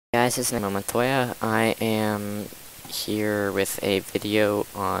Guys, this is Montoya. I am here with a video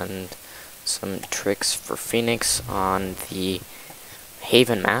on some tricks for Phoenix on the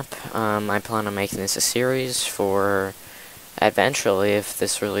Haven map. I plan on making this a series for eventually, if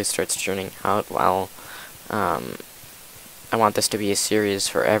this really starts turning out well. I want this to be a series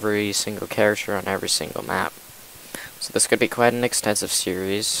for every single character on every single map. So this could be quite an extensive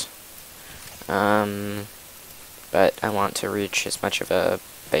series. But I want to reach as much of a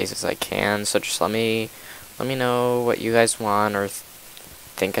base as I can, so just let me know what you guys want or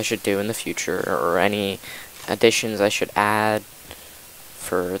think I should do in the future, or any additions I should add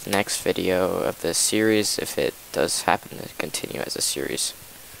for the next video of this series if it does happen to continue as a series.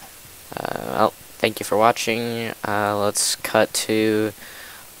 Well, thank you for watching. Let's cut to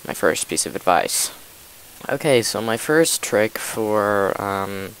my first piece of advice. Okay, so my first trick for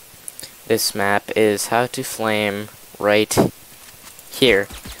this map is how to flame right here.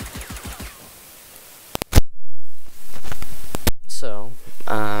 So,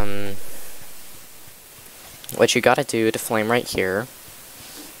 what you gotta do to flame right here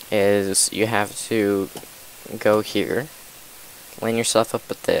is you have to go here, line yourself up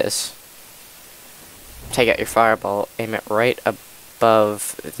with this, take out your fireball, aim it right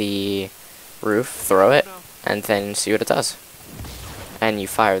above the roof, throw it, and then see what it does. And you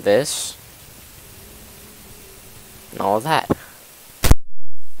fire this, and all of that.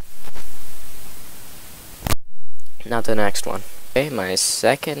 Now to the next one. Okay, my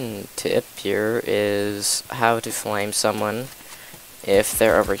second tip here is how to flame someone if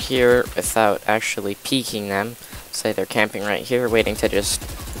they're over here without actually peeking them. Say they're camping right here, waiting to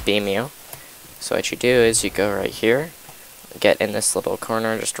just beam you. So what you do is you go right here, get in this little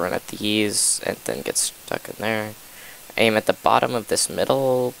corner, just run at these, and then get stuck in there. Aim at the bottom of this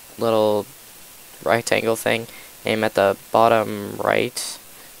middle little rectangle thing, aim at the bottom right,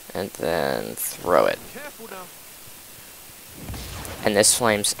 and then throw it. And this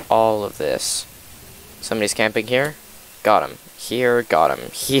flames all of this. Somebody's camping here, got him. Here, got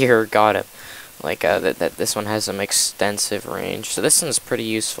him. Here, got him. Like, this one has some extensive range, so this one's pretty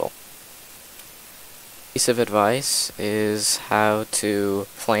useful. Piece of advice is how to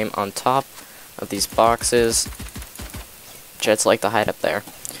flame on top of these boxes. Jets like to hide up there.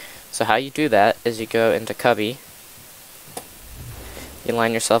 So how you do that is you go into cubby, you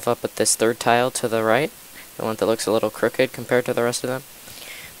line yourself up with this third tile to the right, the one that looks a little crooked compared to the rest of them.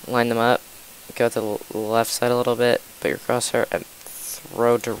 Line them up, go to the left side a little bit, put your crosshair, and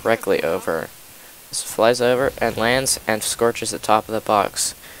throw directly over. This flies over and lands and scorches the top of the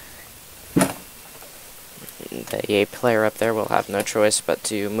box. The EA player up there will have no choice but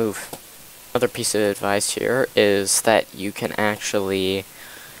to move. Another piece of advice here is that you can actually,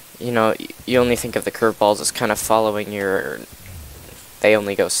 you only think of the curveballs as kind of following they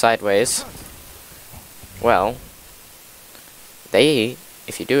only go sideways. Well,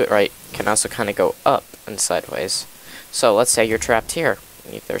 if you do it right, can also kind of go up and sideways. So let's say you're trapped here.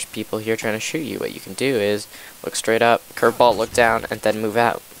 If there's people here trying to shoot you, what you can do is look straight up, curveball, look down, and then move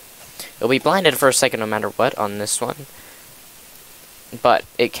out. You'll be blinded for a second no matter what on this one, but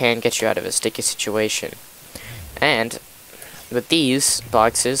it can get you out of a sticky situation. And with these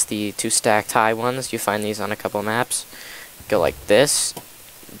boxes, the two stacked high ones, you find these on a couple maps, go like this,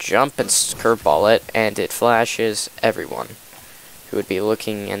 jump and curveball it, and it flashes everyone who would be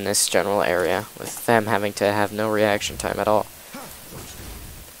looking in this general area, with them having to have no reaction time at all.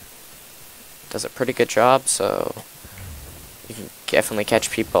 Does a pretty good job, so you can definitely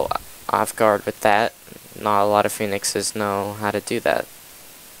catch people off guard with that. Not a lot of Phoenixes know how to do that.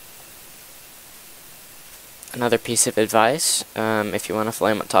 Another piece of advice, if you want to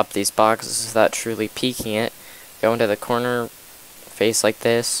flame on top of these boxes without truly peeking it, go into the corner, face like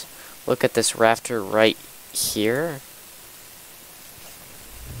this, look at this rafter right here,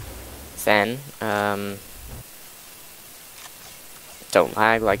 then, don't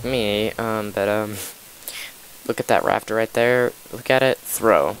lag like me, but look at that rafter right there, look at it,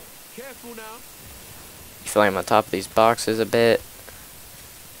 throw. Careful now. Flame on top of these boxes a bit.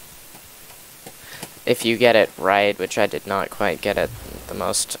 If you get it right, which I did not quite get it the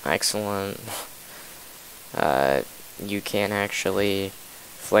most excellent, you can actually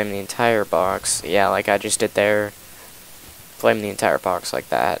flame the entire box. Yeah, like I just did there. Flame the entire box like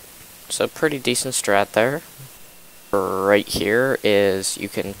that. So pretty decent strat there. Right here is you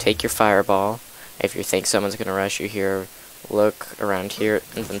can take your fireball. If you think someone's going to rush you here, look around here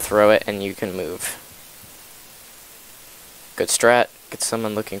and then throw it and you can move. Good strat. Get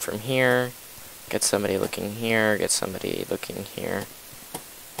someone looking from here. Get somebody looking here. Get somebody looking here.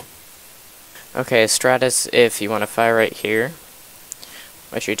 Okay, strat is if you want to fire right here,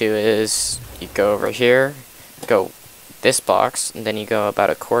 what you do is you go over here, go this box, and then you go about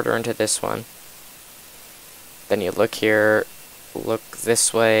a quarter into this one. Then you look here, look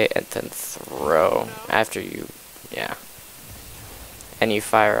this way, and then throw after you, yeah. And you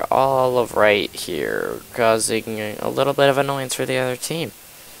fire all of right here, causing a little bit of annoyance for the other team.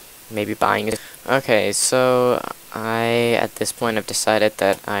 Maybe buying it. Okay, so I, at this point, have decided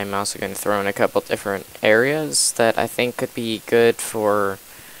that I'm also going to throw in a couple different areas that I think could be good for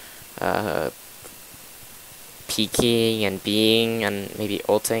peeking and being and maybe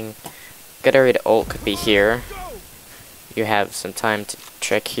ulting. Good area to ult could be here. You have some time to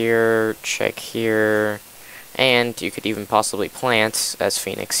check here, and you could even possibly plant as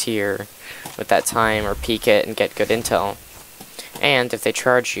Phoenix here with that time, or peek it and get good intel. And if they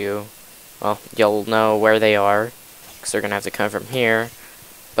charge you, well, you'll know where they are, because they're going to have to come from here.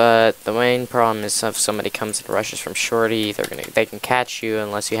 But the main problem is if somebody comes and rushes from shorty, they can catch you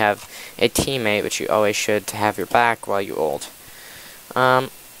unless you have a teammate, which you always should, to have your back while you ult.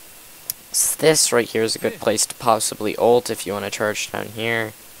 So this right here is a good place to possibly ult if you want to charge down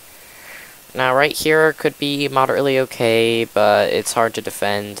here. Now right here could be moderately okay, but it's hard to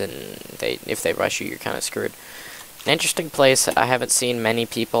defend, and if they rush you, you're kind of screwed. An interesting place that I haven't seen many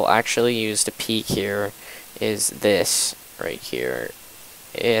people actually use to peek here is this right here.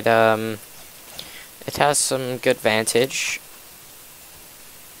 It has some good vantage.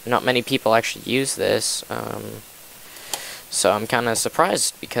 Not many people actually use this, so I'm kind of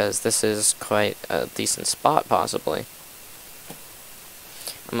surprised because this is quite a decent spot, possibly.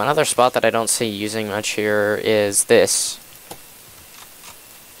 Another spot that I don't see using much here is this.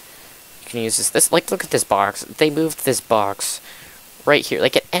 You can use this. Like, look at this box. They moved this box right here.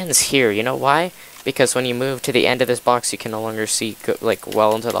 Like, it ends here. You know why? Because when you move to the end of this box, you can no longer see, like,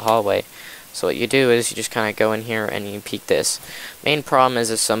 well into the hallway. So what you do is you just kind of go in here and you peek this. Main problem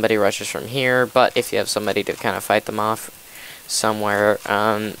is if somebody rushes from here, but if you have somebody to kind of fight them off somewhere,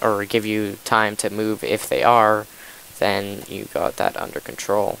 or give you time to move if they are, then you got that under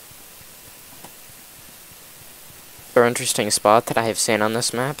control. Another interesting spot that I have seen on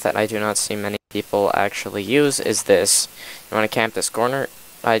this map that I do not see many people actually use is this. You want to camp this corner?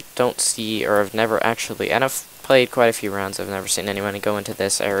 I don't see, or I've never actually, and I've played quite a few rounds, I've never seen anyone go into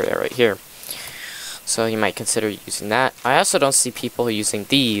this area right here. So you might consider using that. I also don't see people using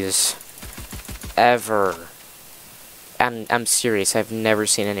these ever. I'm serious, I've never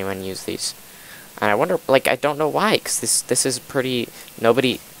seen anyone use these. And I wonder, like, I don't know why, because this is pretty,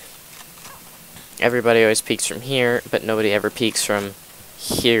 everybody always peeks from here, but nobody ever peeks from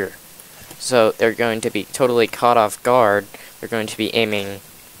here. So they're going to be totally caught off guard. They're going to be aiming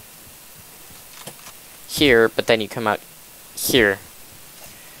here, but then you come out here.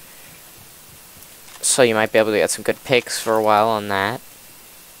 So you might be able to get some good picks for a while on that.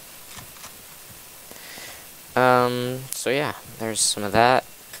 So yeah, there's some of that.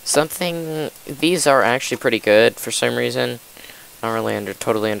 These are actually pretty good for some reason. I don't really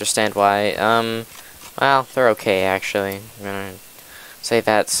totally understand why. Well, they're okay actually. I'm gonna say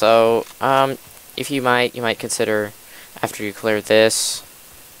that. So, if you might consider, after you clear this,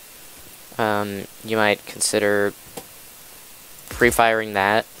 you might consider pre-firing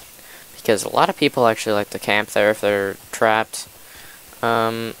that, because a lot of people actually like to camp there if they're trapped.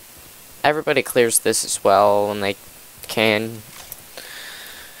 Everybody clears this as well when they can.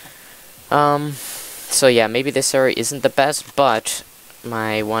 So yeah, maybe this area isn't the best, but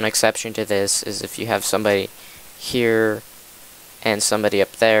my one exception to this is if you have somebody here and somebody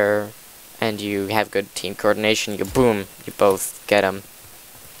up there, and you have good team coordination, you both get them.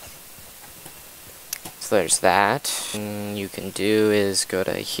 So there's that. And you can do is go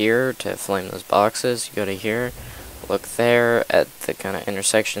to here to flame those boxes. You go to here, look there at the kind of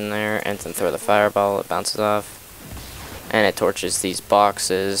intersection there, and then throw the fireball. It bounces off, and it torches these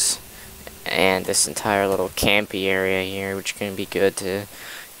boxes and this entire little campy area here, which can be good to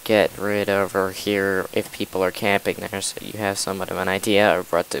get rid of over here if people are camping there, so you have somewhat of an idea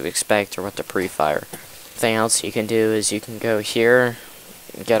of what to expect or what to pre-fire. Thing else you can do is you can go here,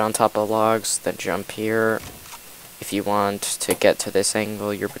 get on top of logs, then jump here. If you want to get to this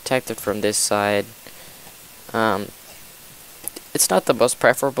angle, you're protected from this side. It's not the most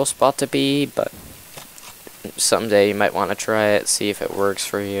preferable spot to be, but someday you might want to try it, see if it works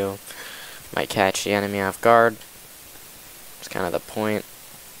for you. Might catch the enemy off guard. It's kind of the point.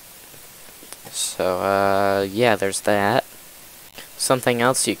 So, yeah, there's that. Something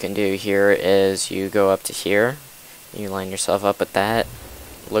else you can do here is you go up to here. You line yourself up at that.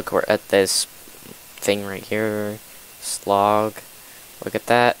 Look at this thing right here. Slog. Look at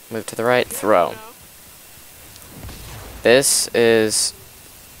that. Move to the right. Throw. This is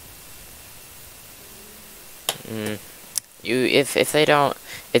If they don't,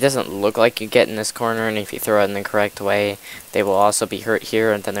 it doesn't look like you get in this corner, and if you throw it in the correct way, they will also be hurt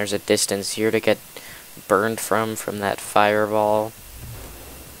here, and then there's a distance here to get burned from that fireball.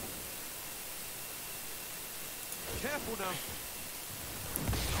 Careful now.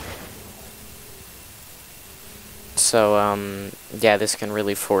 So, yeah, this can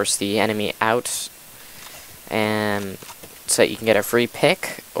really force the enemy out, and so you can get a free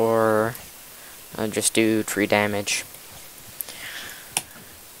pick, or just do free damage.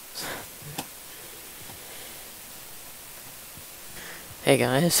 Hey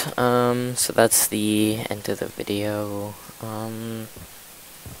guys, so that's the end of the video.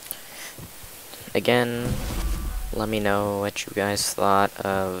 Again, let me know what you guys thought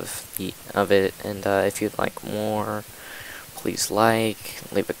of it, and if you'd like more, please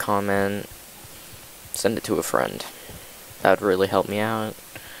leave a comment, send it to a friend. That would really help me out.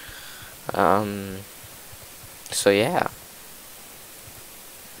 So yeah,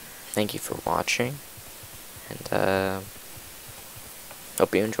 thank you for watching, and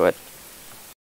hope you enjoyed.